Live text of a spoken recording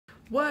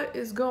What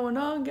is going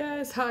on,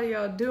 guys? How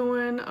y'all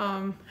doing?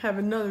 Have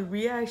another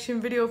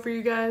reaction video for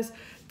you guys.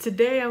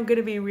 Today I'm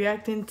gonna be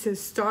reacting to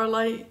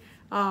Starlight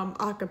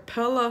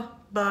Acapella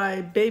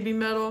by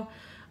BABYMETAL.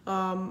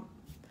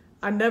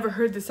 I never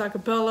heard this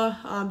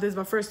acapella. This is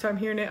my first time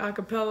hearing it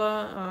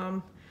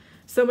acapella.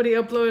 Somebody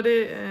uploaded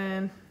it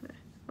and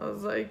I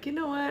was like, you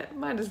know what?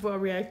 Might as well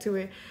react to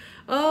it.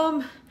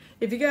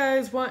 If you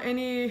guys want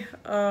any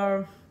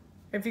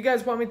if you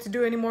guys want me to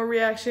do any more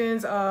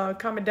reactions,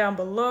 comment down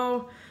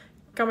below.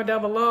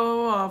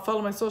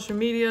 Follow my social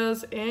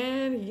medias,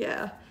 and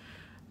yeah,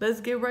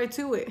 let's get right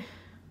to it.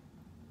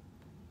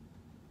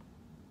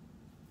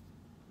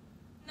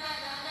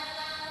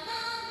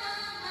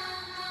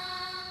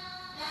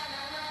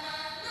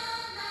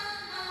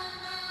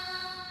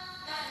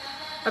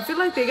 I feel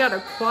like they got a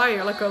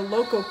choir, like a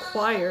local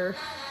choir,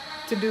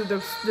 to do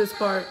this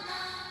part.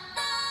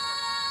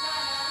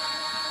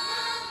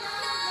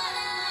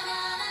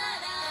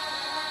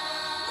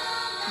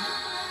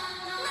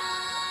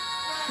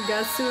 You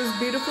got Sue's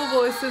beautiful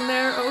voice in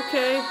there,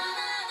 okay.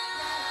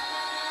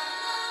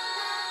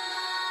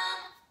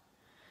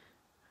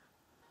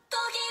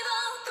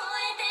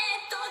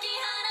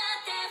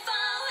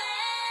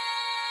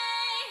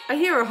 I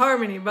hear a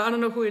harmony, but I don't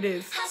know who it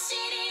is.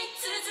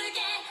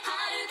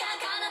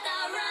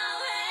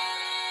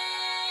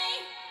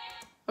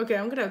 Okay,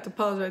 I'm gonna have to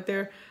pause right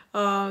there.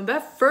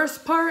 That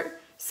first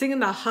part, singing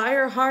the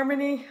higher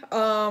harmony,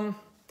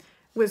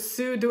 with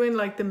Sue doing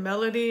like the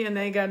melody, and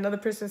then you got another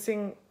person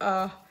singing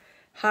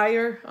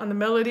higher on the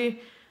melody,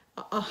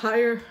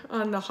 higher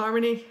on the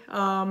harmony.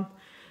 I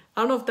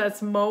don't know if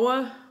that's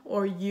Moa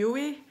or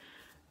Yui,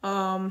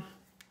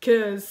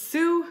 cause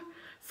Sue,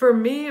 for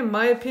me, in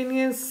my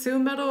opinion, Sue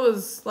Metal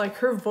is like,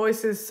 her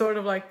voice is sort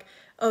of like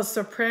a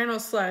soprano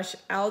slash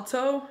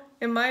alto,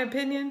 in my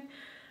opinion.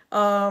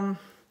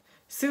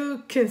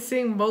 Sue can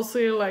sing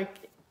mostly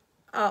like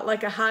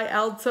a high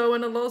alto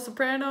and a low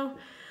soprano.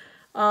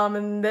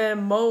 And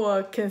then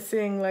Moa can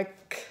sing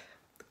like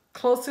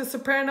close to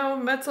soprano,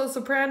 mezzo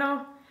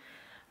soprano.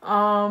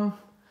 And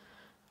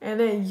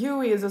then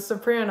Yui is a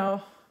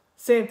soprano.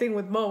 Same thing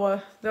with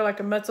Moa. They're like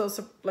a mezzo,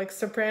 like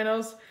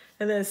sopranos.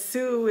 And then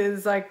Sue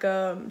is like,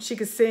 she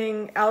could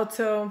sing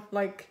alto,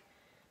 like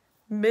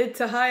mid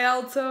to high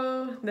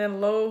alto,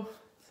 then low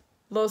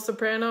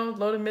soprano,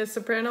 low to mid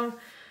soprano.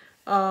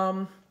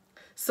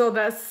 So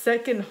that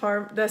second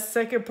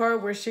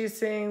part where she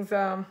sings,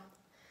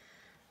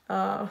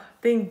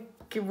 thing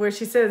where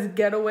she says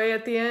getaway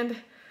at the end.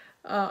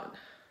 No,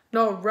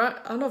 I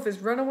don't know if it's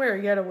runaway or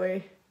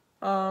getaway.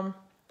 I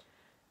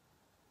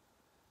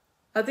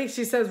think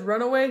she says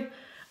runaway.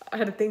 I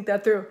had to think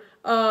that through.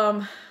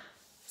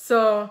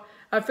 So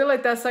I feel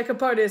like that second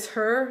part is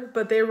her,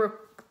 but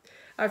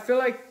I feel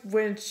like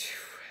when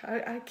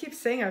I keep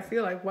saying, I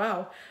feel like,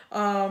 wow.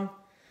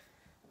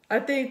 I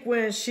think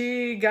when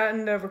they got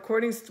in the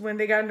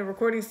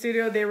recording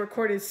studio, they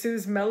recorded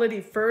Sue's melody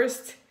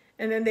first,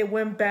 and then they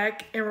went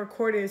back and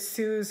recorded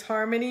Sue's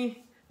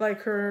harmony,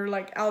 like her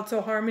like alto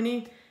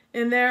harmony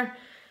in there.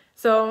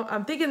 So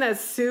I'm thinking that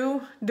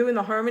Sue doing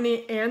the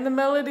harmony and the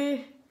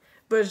melody,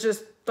 but it's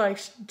just like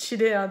she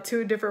did on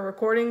two different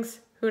recordings.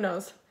 Who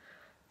knows?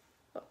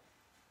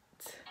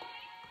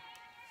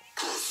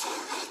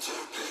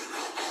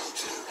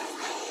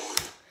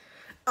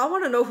 I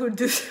want to know who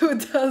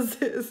does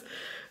this.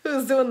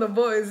 Who's doing the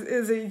voice?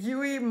 Is it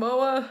Yui,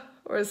 Moa,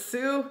 or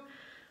Sue?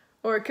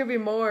 Or it could be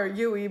Moa or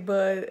Yui,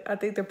 but I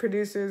think the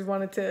producers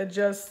wanted to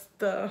adjust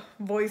the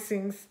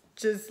voicings,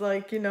 just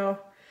like, you know.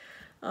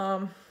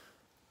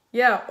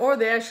 Yeah, or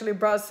they actually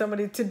brought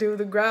somebody to do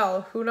the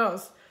growl. Who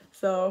knows?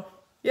 So,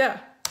 yeah.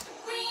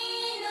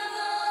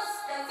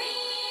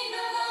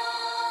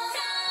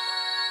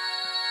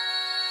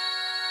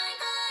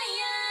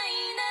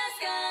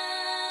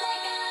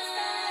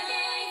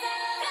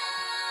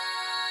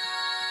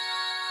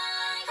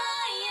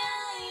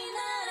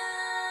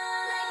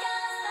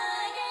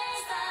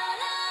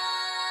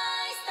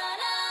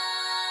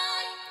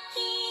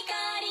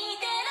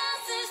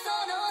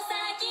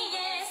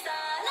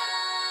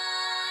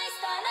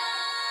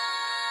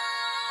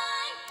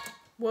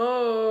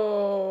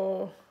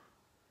 Whoa.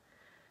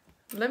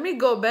 Let me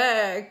go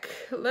back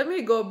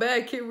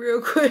here real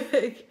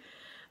quick.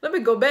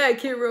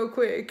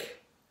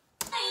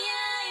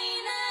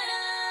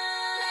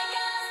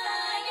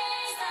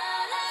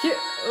 Here,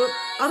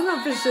 I don't know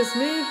if it's just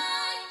me.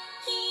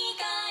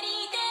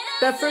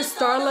 That first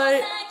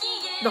Starlight,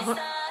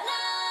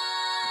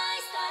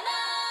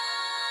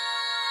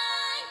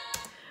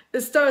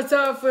 it starts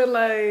off with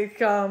like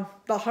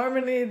the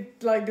harmony,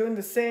 like doing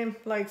the same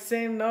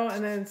note,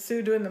 and then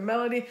Sue doing the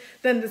melody.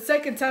 Then the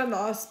second time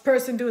the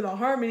person doing the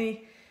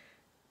harmony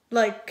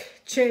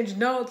like changed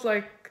notes,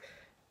 like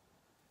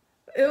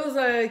it was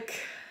like,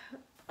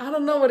 I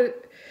don't know what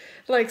it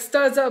like,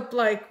 starts up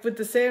like with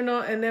the same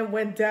note and then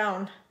went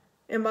down.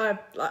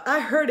 I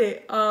heard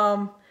it.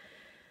 Wow.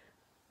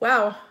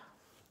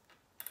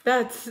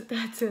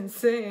 That's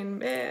insane,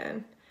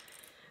 man.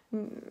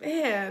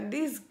 Man,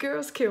 these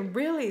girls can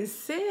really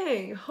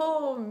sing.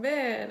 Oh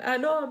man, I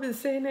know I've been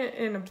saying it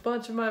in a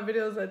bunch of my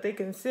videos that they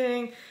can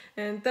sing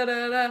and da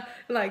da da.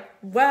 Like,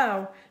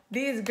 wow,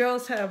 these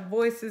girls have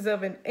voices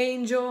of an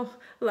angel.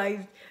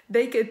 Like,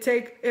 they could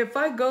take, if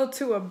I go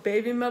to a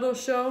baby metal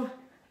show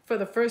for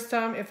the first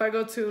time, if I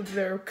go to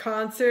their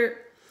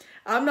concert,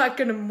 I'm not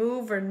gonna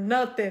move or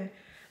nothing.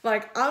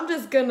 Like, I'm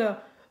just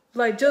gonna,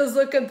 like, just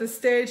look at the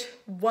stage,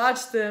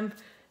 watch them,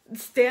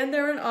 stand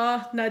there in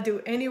awe, not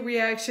do any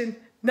reaction,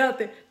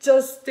 nothing.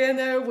 Just stand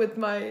there with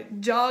my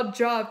jaw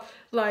dropped,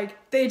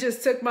 like they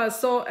just took my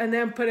soul and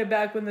then put it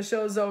back when the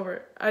show's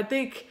over. I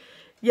think,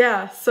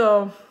 yeah,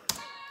 so,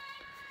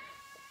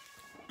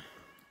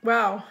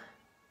 wow.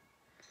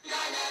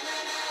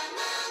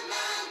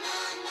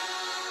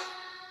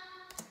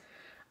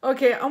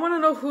 Okay, I want to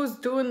know who's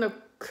doing the...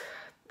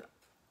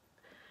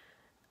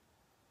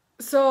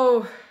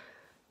 So,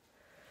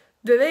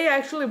 did they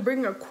actually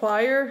bring a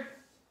choir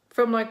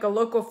from like a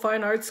local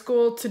fine art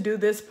school to do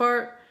this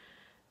part?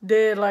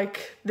 Did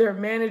like their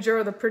manager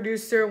or the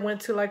producer went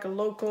to like a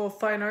local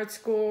fine art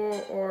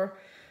school or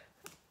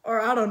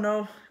I don't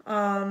know,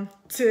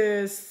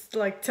 to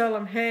like tell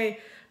them, hey,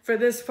 for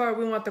this part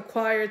we want the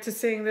choir to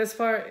sing this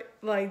part?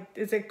 Like,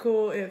 is it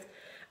cool if,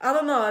 I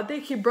don't know, I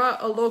think he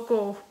brought a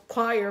local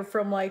choir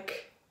from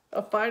like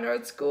a fine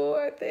art school,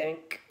 I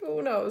think,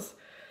 who knows.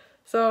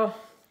 So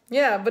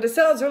yeah, but it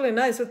sounds really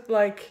nice with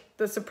like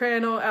the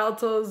soprano,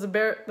 altos,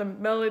 the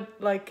melody,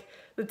 like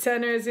the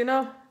tenors, you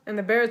know, and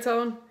the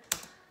baritone.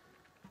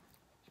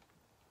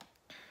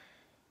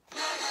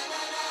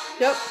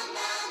 Yep.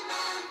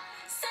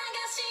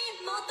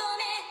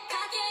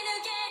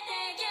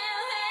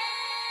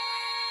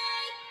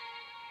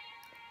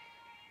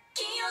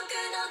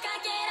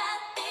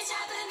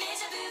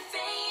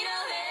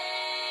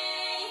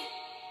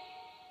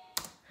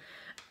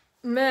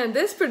 Man,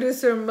 this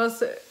producer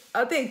must,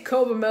 I think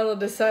BABYMETAL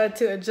decided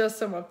to adjust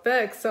some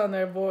effects on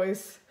their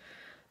voice.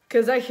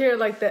 Cause I hear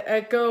like the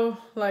echo,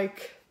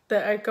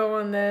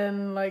 and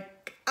then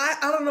like, I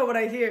don't know what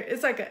I hear.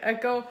 It's like an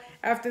echo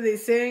after they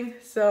sing.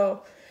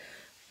 So,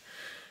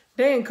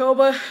 dang,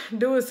 Koba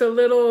doing some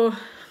little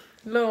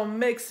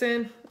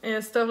mixing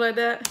and stuff like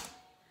that.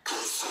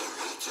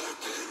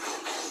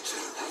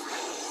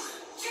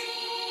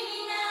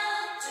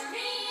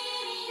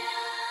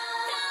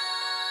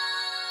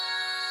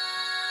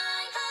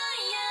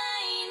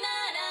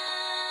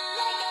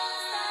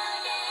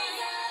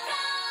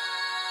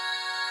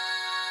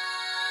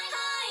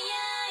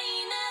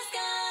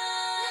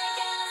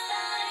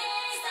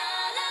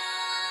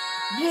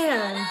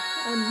 Man,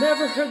 I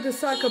never heard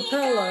this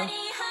acapella.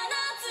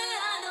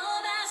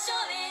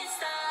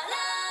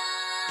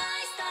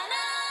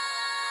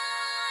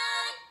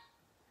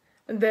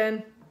 And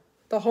then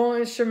the whole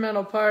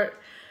instrumental part,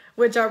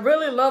 which I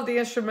really love the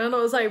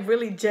instrumental. It's like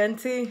really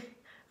genty.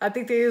 I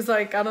think they use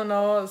like, I don't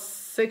know, a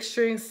 6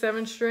 string,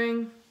 7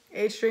 string,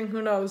 8 string,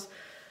 who knows.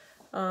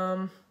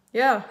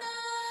 Yeah.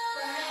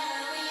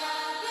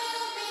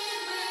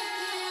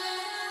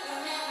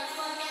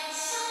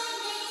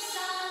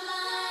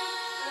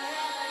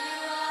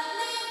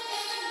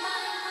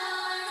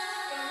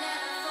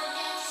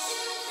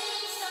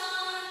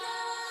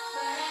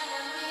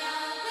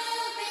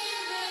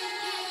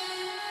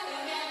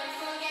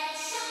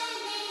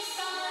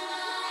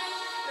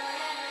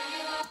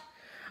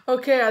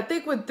 Okay, I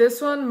think with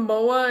this one,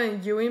 Moa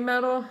and Yui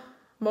Metal,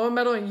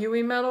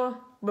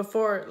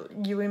 before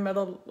Yui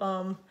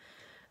Metal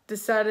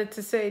decided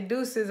to say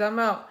deuces, I'm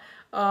out.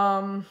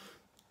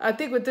 I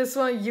think with this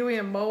one, Yui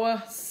and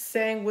Moa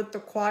sang with the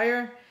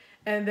choir,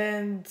 and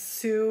then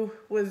Sue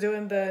was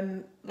doing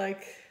the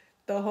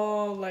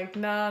whole like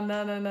nah,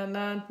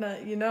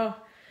 you know.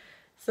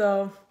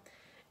 So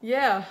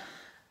yeah,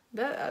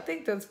 I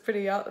think that's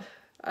pretty out.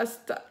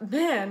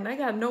 Man, I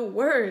got no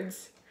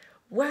words.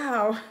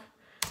 Wow.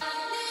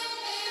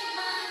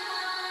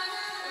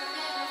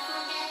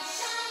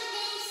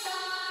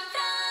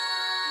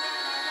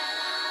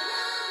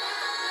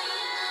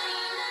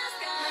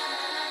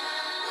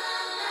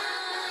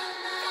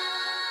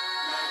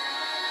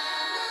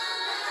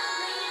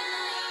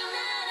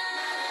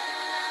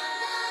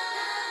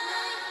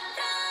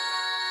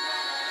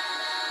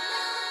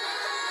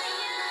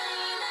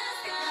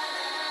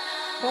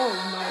 Oh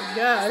my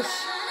gosh.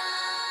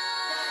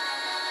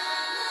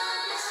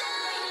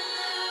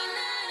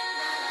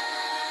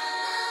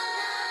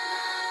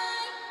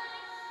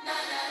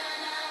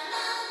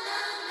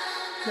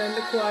 Then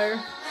the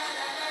choir.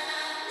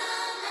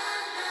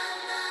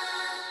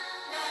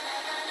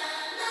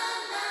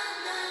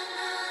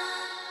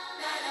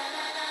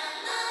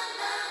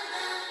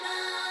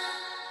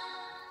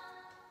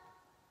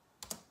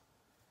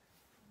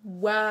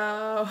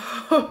 Wow.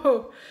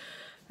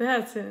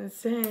 That's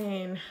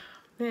insane.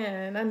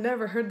 Man, I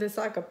never heard this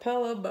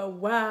acapella, but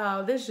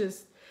wow, this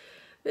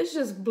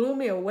just blew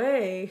me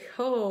away.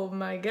 Oh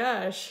my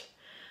gosh.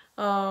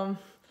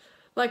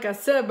 Like I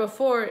said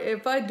before,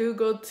 if I do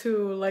go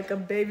to like a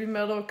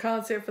BABYMETAL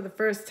concert for the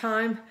first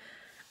time,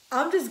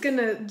 I'm just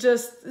gonna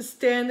just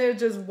stand there,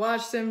 just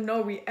watch them,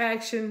 no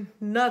reaction,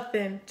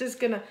 nothing.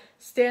 Just gonna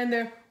stand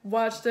there,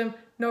 watch them,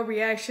 no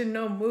reaction,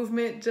 no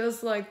movement,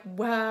 just like,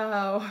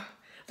 wow,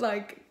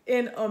 like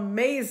in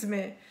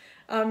amazement.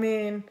 I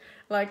mean,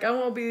 like, I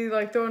won't be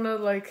like throwing up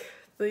like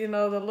the, you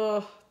know, the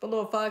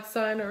little fox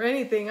sign or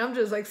anything. I'm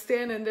just like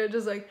standing there,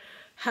 just like,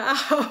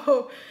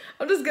 how?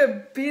 I'm just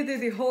gonna be there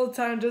the whole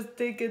time, just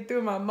thinking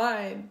through my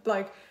mind,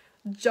 like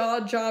jaw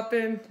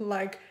dropping,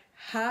 like,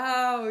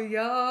 how,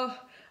 y'all?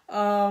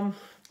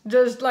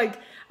 Just like,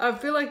 I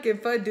feel like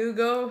if I do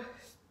go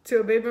to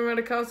a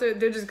BABYMETAL concert,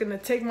 they're just gonna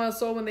take my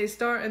soul when they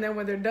start, and then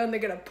when they're done, they're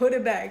gonna put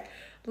it back.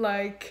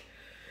 Like,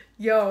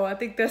 yo, I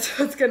think that's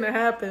what's gonna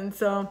happen.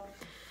 So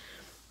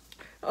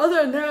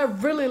other than that, I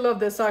really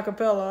love this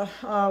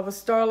acapella with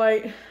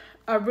Starlight.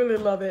 I really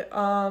love it.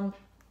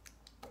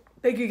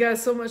 Thank you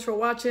guys so much for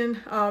watching.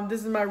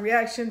 This is my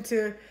reaction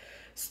to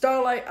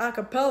Starlight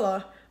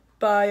Acapella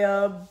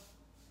by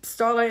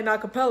Starlight and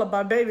Acapella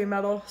by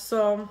BABYMETAL.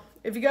 So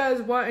if you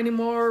guys want any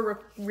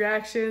more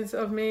reactions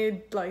of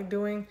me like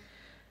doing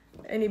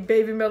any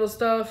BABYMETAL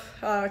stuff,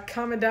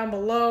 comment down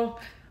below.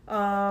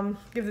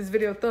 Give this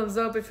video a thumbs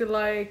up if you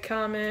like,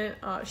 comment,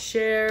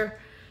 share,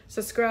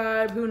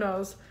 subscribe, who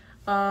knows.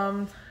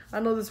 I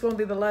know this won't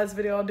be the last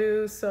video I'll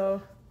do,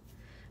 so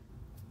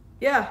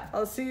yeah,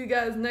 I'll see you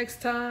guys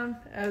next time.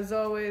 As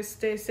always,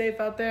 stay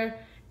safe out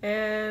there,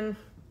 and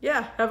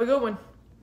yeah, have a good one.